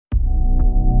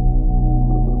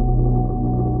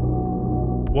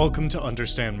Welcome to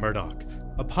Understand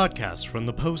Murdaugh, a podcast from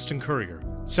the Post and Courier,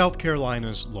 South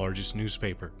Carolina's largest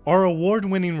newspaper. Our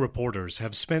award-winning reporters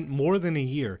have spent more than a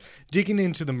year digging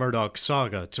into the Murdaugh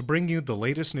saga to bring you the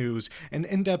latest news and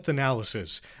in-depth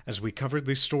analysis as we covered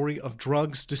the story of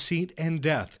drugs, deceit, and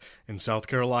death in South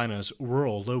Carolina's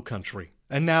rural Lowcountry.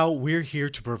 And now we're here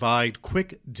to provide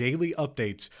quick daily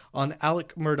updates on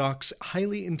Alex Murdaugh's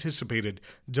highly anticipated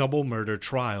double murder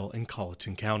trial in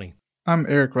Colleton County. I'm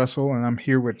Eric Russell, and I'm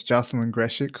here with Jocelyn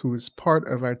Greshik, who is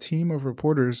part of our team of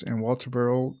reporters in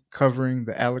Walterboro covering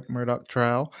the Alex Murdaugh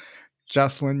trial.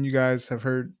 Jocelyn, you guys have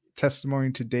heard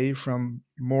testimony today from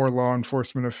more law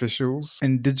enforcement officials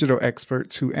and digital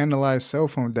experts who analyzed cell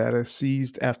phone data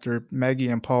seized after Maggie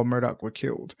and Paul Murdaugh were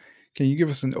killed. Can you give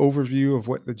us an overview of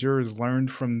what the jurors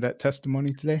learned from that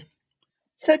testimony today?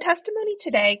 So testimony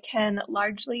today can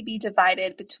largely be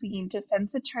divided between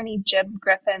Defense Attorney Jim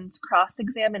Griffin's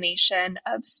cross-examination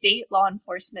of State Law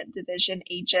Enforcement Division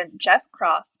Agent Jeff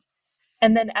Croft,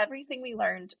 and then everything we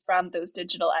learned from those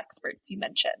digital experts you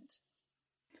mentioned.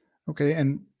 Okay,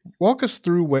 and walk us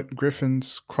through what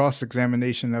Griffin's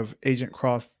cross-examination of Agent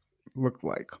Croft looked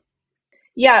like.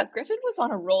 Yeah, Griffin was on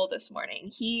a roll this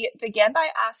morning. He began by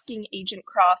asking Agent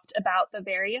Croft about the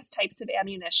various types of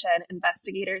ammunition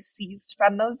investigators seized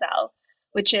from Moselle,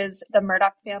 which is the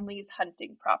Murdaugh family's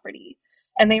hunting property.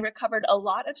 And they recovered a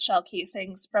lot of shell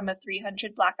casings from a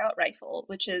 .300 Blackout rifle,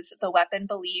 which is the weapon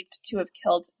believed to have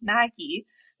killed Maggie.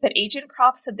 But Agent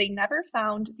Croft said they never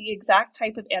found the exact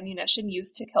type of ammunition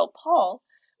used to kill Paul,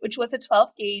 which was a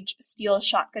 12-gauge steel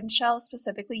shotgun shell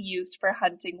specifically used for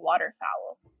hunting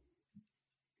waterfowl.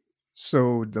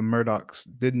 So the Murdaughs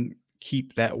didn't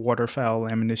keep that waterfowl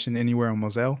ammunition anywhere in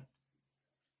Moselle?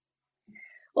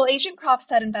 Well, Agent Croft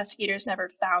said investigators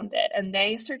never found it, and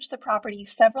they searched the property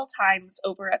several times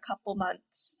over a couple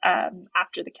months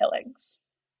after the killings.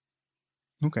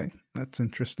 Okay, that's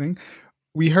interesting.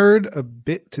 We heard a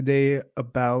bit today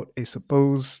about a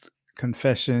supposed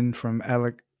confession from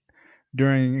Alex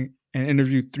during an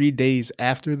interview 3 days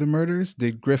after the murders.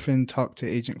 Did Griffin talk to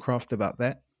Agent Croft about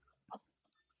that?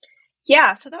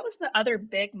 Yeah, so that was the other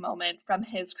big moment from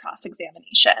his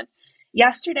cross-examination.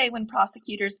 Yesterday, when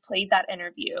prosecutors played that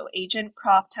interview, Agent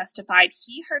Croft testified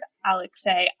he heard Alex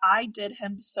say, "I did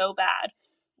him so bad,"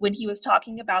 when he was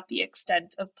talking about the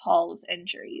extent of Paul's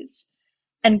injuries.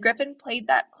 And Griffin played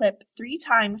that clip 3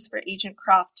 times for Agent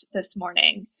Croft this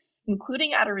morning,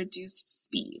 including at a reduced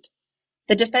speed.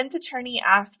 The defense attorney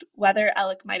asked whether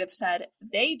Alex might have said,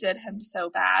 "They did him so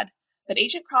bad," but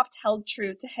Agent Croft held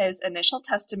true to his initial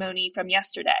testimony from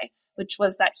yesterday, which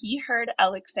was that he heard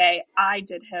Alex say, "I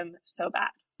did him so bad."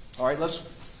 All right, let's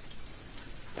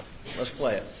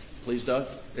play it. Please, Doug.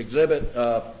 Exhibit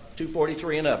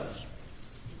 243 in evidence.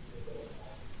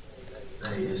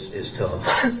 It's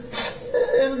tough.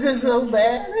 It's just so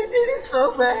bad. They did it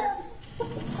so bad.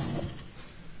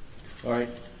 All right.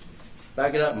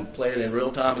 Back it up and play it in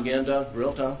real time again, Doug.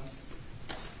 Real time.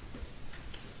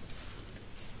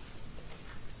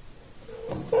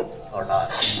 Or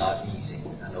not easy.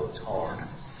 I know it's hard.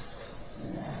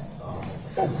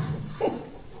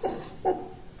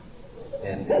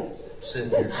 And sitting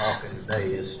here talking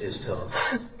today is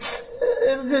tough.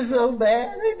 It's just so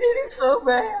bad. They did it so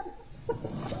bad.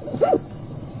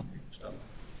 Stop.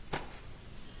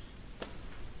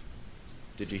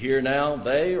 Did you hear now,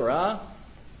 they or I?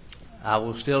 I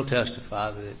will still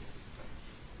testify that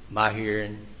my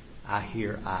hearing, I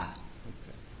hear I.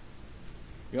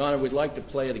 Your Honor, we'd like to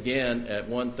play it again at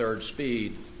 1/3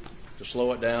 speed to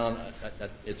slow it down.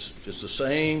 It's the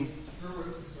same.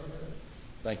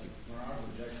 Thank you.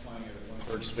 Playing it at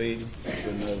 1/3 speed.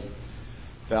 There's no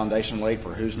foundation laid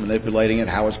for who's manipulating it,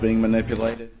 how it's being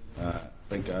manipulated. I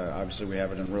think obviously we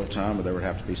have it in real time, but there would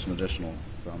have to be some additional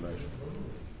foundation.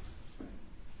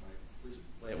 Please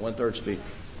play at 1/3 speed.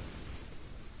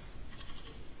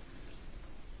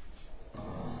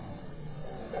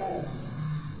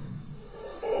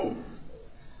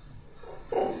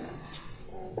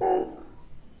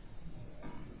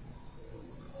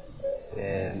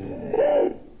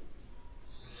 And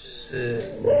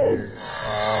sitting here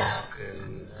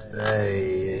talking today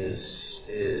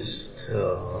is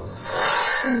tough.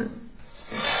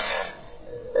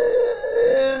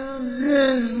 It's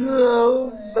just so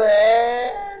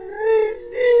bad. They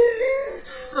did it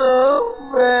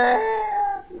so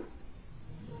bad.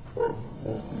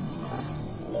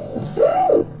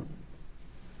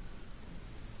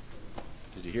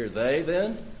 Did you hear they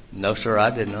then? No, sir, I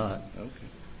did not. Okay.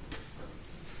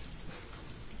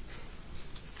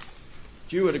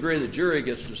 You would agree the jury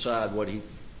gets to decide what he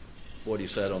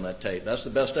said on that tape. That's the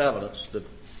best evidence.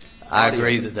 I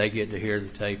agree that they get to hear the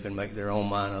tape and make their own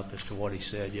mind up as to what he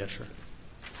said. Yes, sir.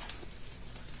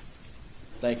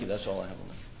 Thank you. That's all I have on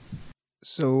that.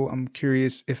 So I'm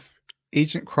curious, if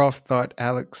Agent Croft thought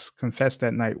Alex confessed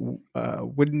that night,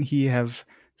 wouldn't he have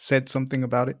said something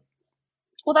about it?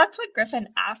 Well, that's what Griffin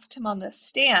asked him on the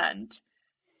stand.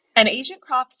 And Agent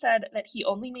Croft said that he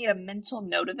only made a mental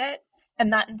note of it,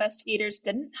 and that investigators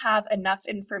didn't have enough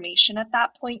information at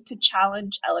that point to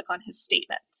challenge Alec on his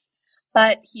statements.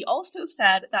 But he also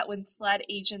said that when SLED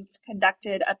agents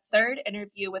conducted a third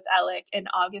interview with Alec in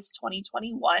August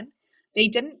 2021, they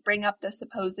didn't bring up the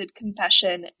supposed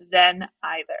confession then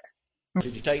either.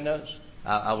 Did you take notes?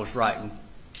 I was writing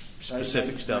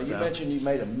specific stuff You down. mentioned you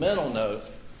made a mental note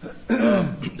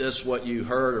of this, what you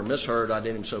heard or misheard, I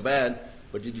did him so bad,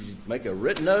 but did you make a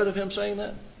written note of him saying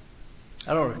that?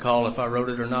 I don't recall if I wrote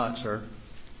it or not, sir.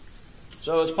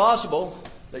 So it's possible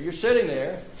that you're sitting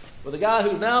there with a guy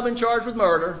who's now been charged with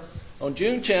murder on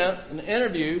June 10th in the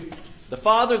interview, the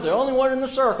father, the only one in the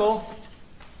circle,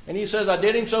 and he says, I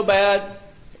did him so bad,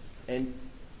 and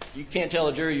you can't tell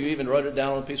a jury you even wrote it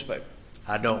down on a piece of paper.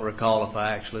 I don't recall if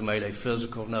I actually made a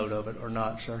physical note of it or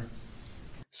not, sir.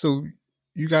 So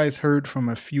you guys heard from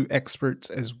a few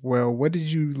experts as well. What did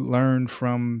you learn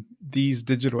from these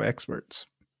digital experts?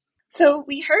 So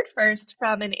we heard first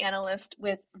from an analyst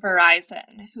with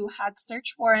Verizon who had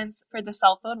search warrants for the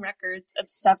cell phone records of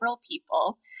several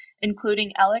people,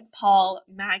 including Alec, Paul,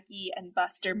 Maggie, and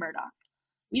Buster Murdaugh.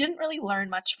 We didn't really learn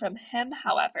much from him,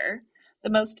 however. The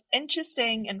most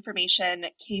interesting information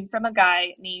came from a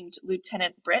guy named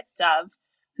Lieutenant Britt Dove,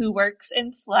 who works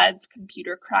in SLED's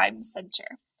Computer Crime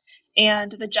Center.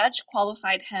 And the judge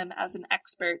qualified him as an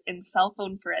expert in cell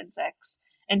phone forensics,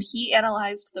 and he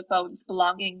analyzed the phones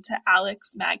belonging to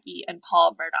Alex, Maggie, and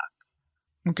Paul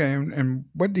Murdaugh. Okay, and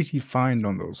what did he find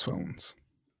on those phones?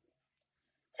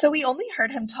 So we only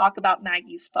heard him talk about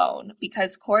Maggie's phone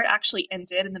because court actually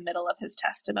ended in the middle of his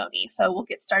testimony. So we'll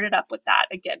get started up with that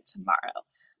again tomorrow.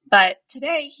 But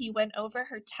today he went over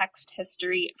her text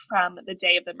history from the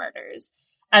day of the murders.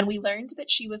 And we learned that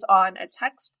she was on a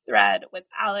text thread with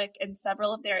Alec and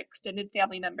several of their extended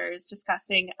family members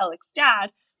discussing Alec's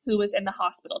dad, who was in the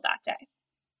hospital that day.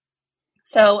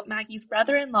 So Maggie's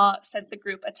brother-in-law sent the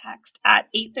group a text at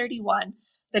 8:31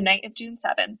 the night of June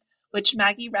 7th, which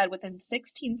Maggie read within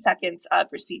 16 seconds of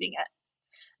receiving it.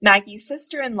 Maggie's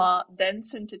sister-in-law then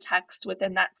sent a text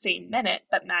within that same minute,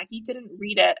 but Maggie didn't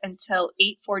read it until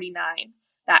 8:49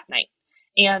 that night.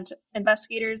 And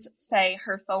investigators say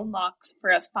her phone locks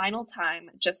for a final time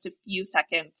just a few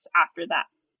seconds after that.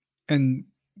 And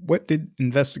what did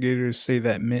investigators say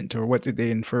that meant, or what did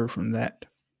they infer from that?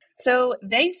 So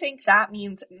they think that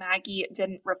means Maggie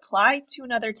didn't reply to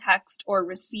another text or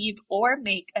receive or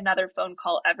make another phone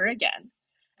call ever again.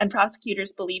 And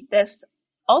prosecutors believe this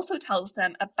also tells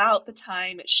them about the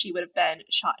time she would have been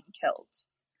shot and killed.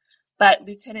 But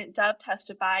Lieutenant Dove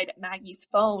testified Maggie's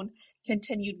phone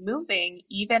continued moving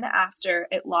even after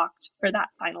it locked for that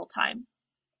final time.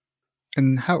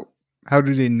 And how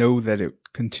do they know that it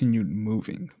continued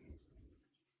moving?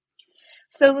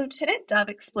 So Lieutenant Dove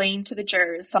explained to the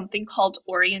jurors something called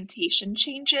orientation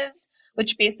changes,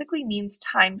 which basically means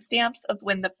timestamps of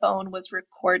when the phone was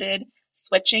recorded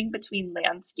switching between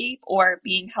landscape or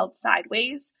being held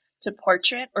sideways to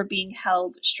portrait or being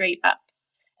held straight up.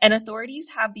 And authorities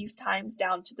have these times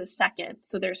down to the second,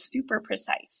 so they're super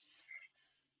precise,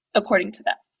 according to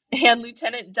them. And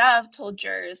Lieutenant Dove told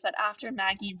jurors that after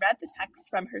Maggie read the text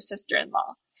from her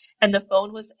sister-in-law and the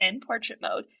phone was in portrait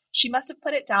mode, she must have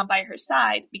put it down by her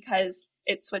side because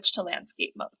it switched to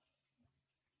landscape mode.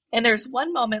 And there's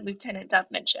one moment Lieutenant Dove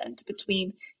mentioned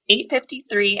between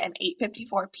 8:53 and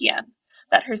 8:54 p.m.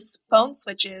 that her phone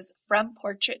switches from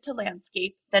portrait to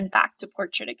landscape, then back to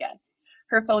portrait again.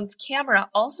 Her phone's camera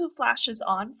also flashes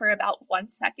on for about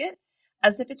 1 second,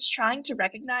 as if it's trying to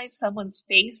recognize someone's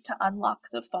face to unlock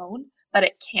the phone, but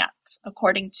it can't,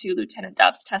 according to Lieutenant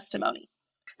Dove's testimony.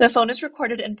 The phone is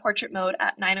recorded in portrait mode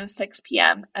at 9:06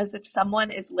 p.m. as if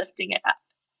someone is lifting it up.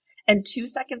 And 2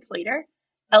 seconds later,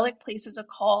 Alec places a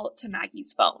call to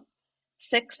Maggie's phone.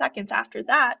 6 seconds after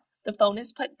that, the phone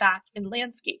is put back in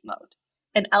landscape mode,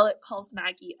 and Alec calls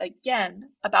Maggie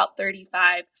again about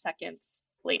 35 seconds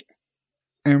later.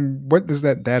 And what does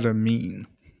that data mean?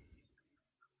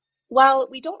 Well,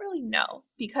 we don't really know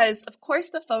because, of course,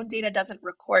 the phone data doesn't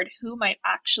record who might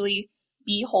actually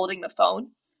be holding the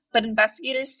phone, but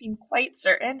investigators seem quite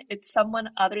certain it's someone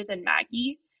other than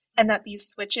Maggie and that these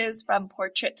switches from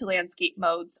portrait to landscape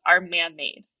modes are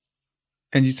man-made.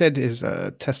 And you said his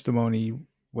testimony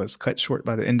was cut short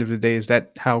by the end of the day. Is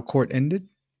that how court ended?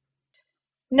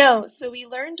 No, so we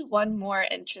learned one more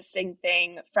interesting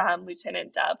thing from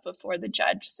Lieutenant Dove before the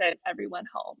judge sent everyone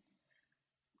home.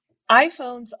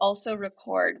 iPhones also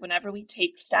record whenever we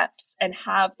take steps and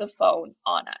have the phone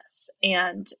on us.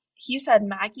 And he said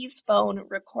Maggie's phone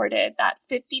recorded that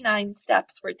 59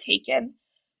 steps were taken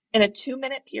in a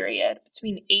 2-minute period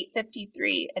between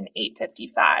 8:53 and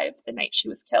 8:55 the night she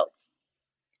was killed.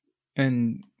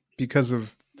 And because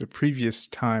of the previous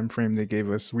time frame they gave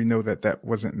us, we know that that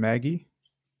wasn't Maggie?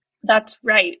 That's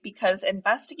right, because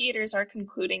investigators are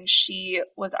concluding she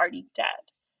was already dead.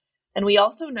 And we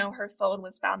also know her phone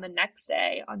was found the next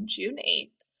day on June 8th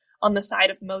on the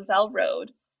side of Moselle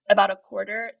Road, about a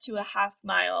quarter to a half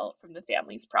mile from the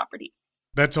family's property.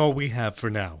 That's all we have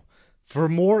for now. For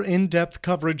more in-depth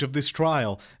coverage of this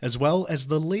trial, as well as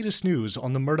the latest news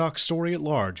on the Murdaugh story at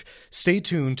large, stay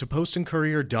tuned to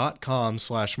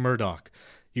postandcourier.com/Murdaugh.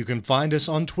 You can find us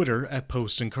on Twitter at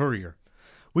Post and Courier.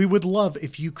 We would love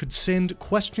if you could send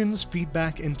questions,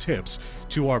 feedback, and tips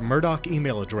to our Murdaugh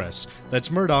email address. That's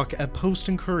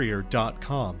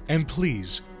murdaugh@postandcourier.com. And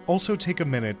please, also take a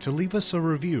minute to leave us a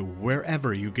review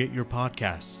wherever you get your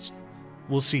podcasts.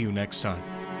 We'll see you next time.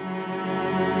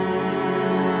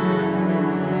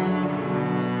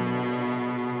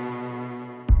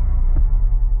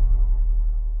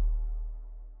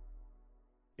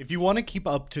 If you want to keep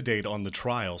up to date on the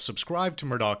trial, subscribe to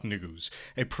Murdaugh News,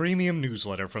 a premium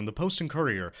newsletter from the Post and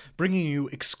Courier, bringing you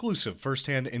exclusive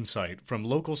first-hand insight from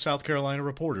local South Carolina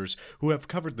reporters who have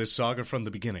covered this saga from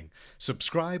the beginning.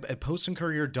 Subscribe at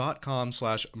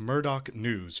postandcourier.com/Murdaugh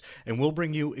News, and we'll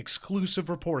bring you exclusive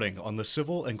reporting on the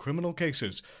civil and criminal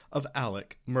cases of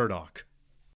Alex Murdaugh.